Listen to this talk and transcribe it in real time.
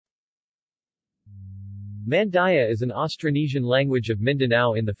Mandaya is an Austronesian language of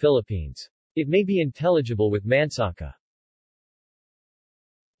Mindanao in the Philippines. It may be intelligible with Mansaka.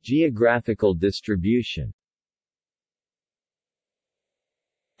 Geographical distribution.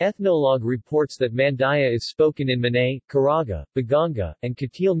 Ethnologue reports that Mandaya is spoken in Manay, Caraga, Baganga, and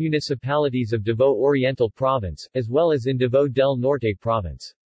Catil municipalities of Davao Oriental Province, as well as in Davao del Norte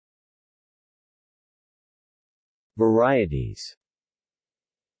Province. Varieties.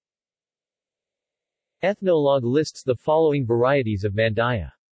 Ethnologue lists the following varieties of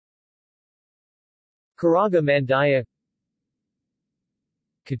Mandaya. Caraga Mandaya,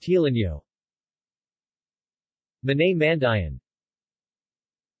 Catileño, Manay Mandayan,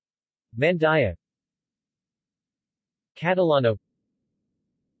 Mandaya, Catalano,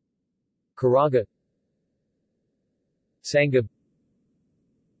 Caraga, Sangab,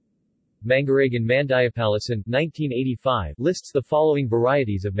 Mangaragan Mandayapalasan 1985 lists the following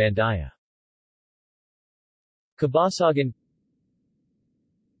varieties of Mandaya. Kabasagan,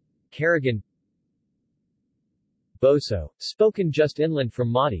 Caragan, Boso, spoken just inland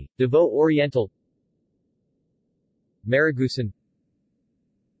from Mati, Davao Oriental, Maragusan,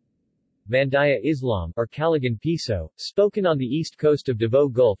 Mandaya Islam or Calagan Piso, spoken on the east coast of Davao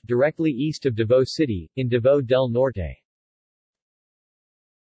Gulf directly east of Davao City, in Davao del Norte.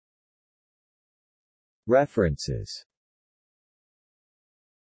 References.